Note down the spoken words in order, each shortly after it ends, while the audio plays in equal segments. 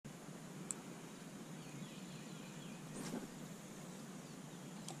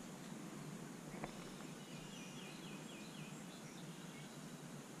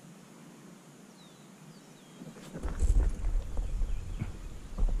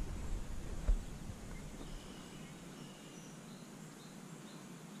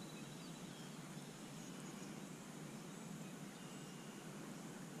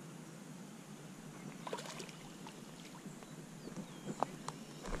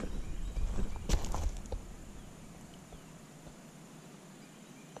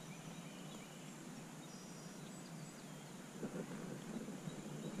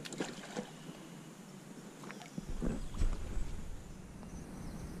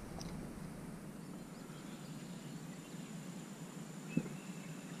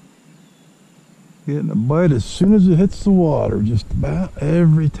Getting a bite as soon as it hits the water, just about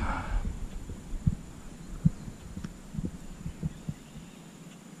every time.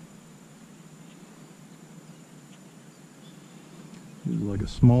 This is like a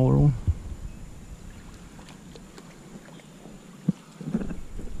smaller one.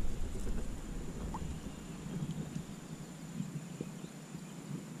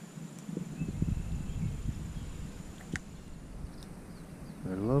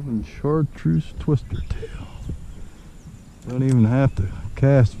 They're loving chartreuse twister tail. Don't even have to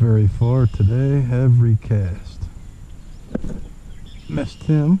cast very far today, every cast. Missed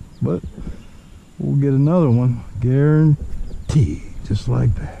him, but we'll get another one, guaranteed, just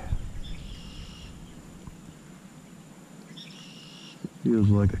like that. Feels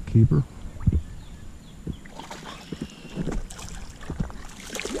like a keeper.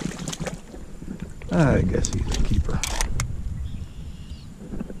 I guess he's a keeper.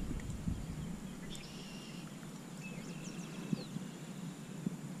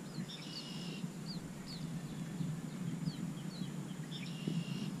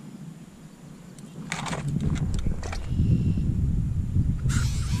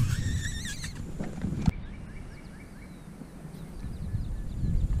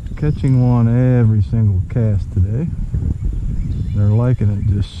 Catching one every single cast today. They're liking it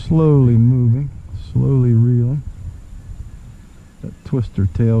just slowly moving, slowly reeling. That twister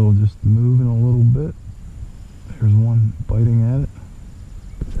tail just moving a little bit. There's one biting at it.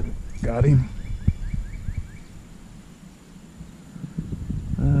 Got him.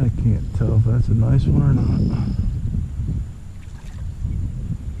 I can't tell if that's a nice one or not.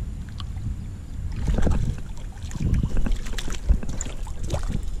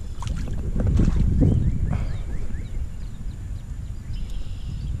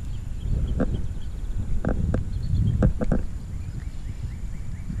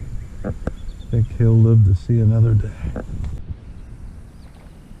 I think he'll live to see another day.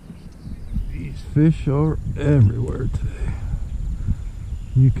 These fish are everywhere today.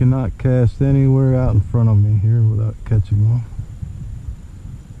 You cannot cast anywhere out in front of me here without catching one.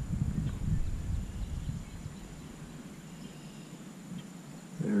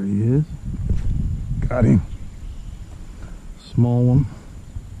 There he is. Got him. Small one.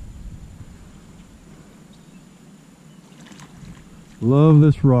 Love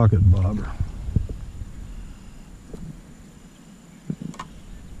this rocket bobber.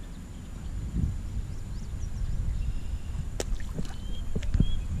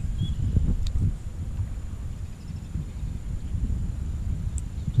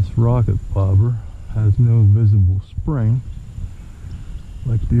 This rocket bobber has no visible spring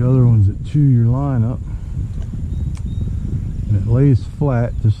like the other ones that chew your line up, and it lays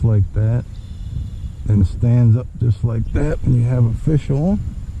flat just like that and stands up just like that when you have a fish on.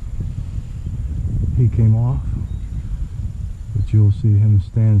 He came off, but you'll see him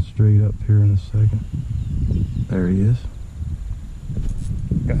stand straight up here in a second. There he is.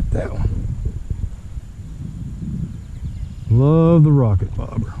 Got that one. Love the rocket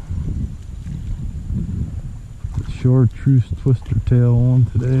bobber. The chartreuse twister tail on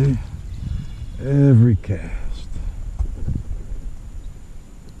today, every cast.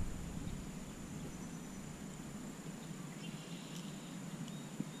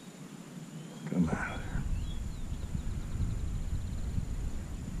 Come out of there.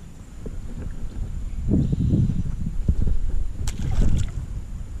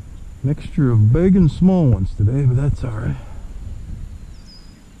 Mixture of big and small ones today, but that's alright.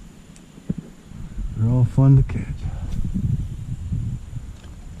 They're all fun to catch.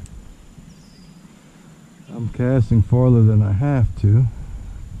 I'm casting farther than I have to,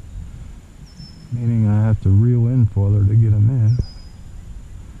 meaning I have to reel in farther to get them in.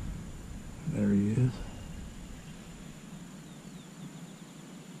 There he is.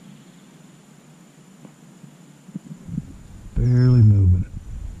 Barely moving it.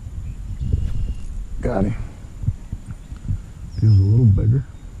 Got him. Feels a little bigger.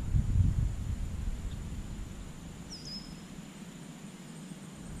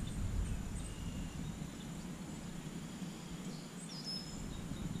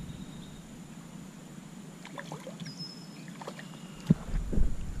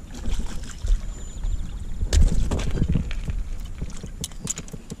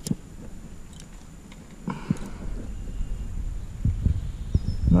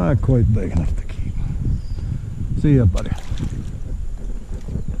 Not quite big enough to keep. See ya, buddy.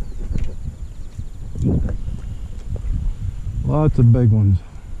 Lots of big ones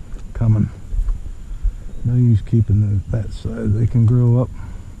coming. No use keeping that size. They can grow up.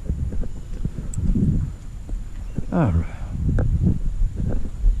 Alright.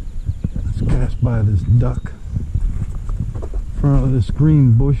 Let's cast passed by this duck. Front of this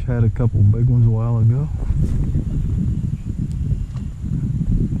green bush had a couple big ones a while ago.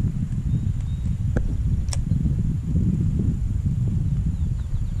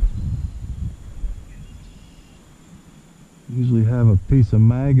 Usually have a piece of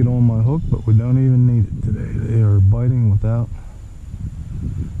maggot on my hook, but we don't even need it today. They are biting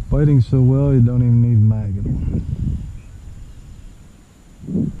so well you don't even need maggot on.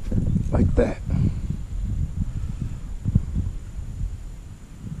 Like that.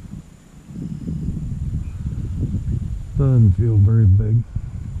 Doesn't feel very big.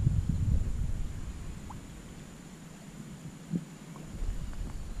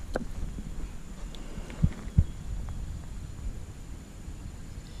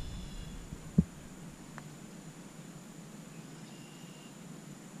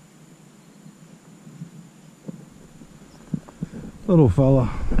 Little fella.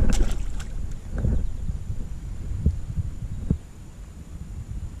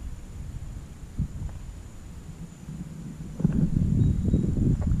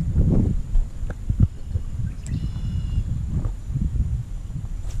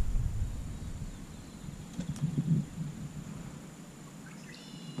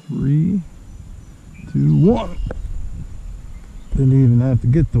 Three, 2, 1. Didn't even have to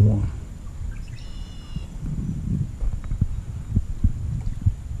get the one.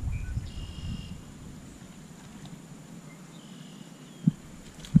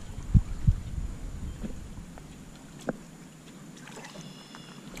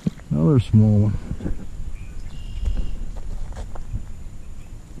 Another small one.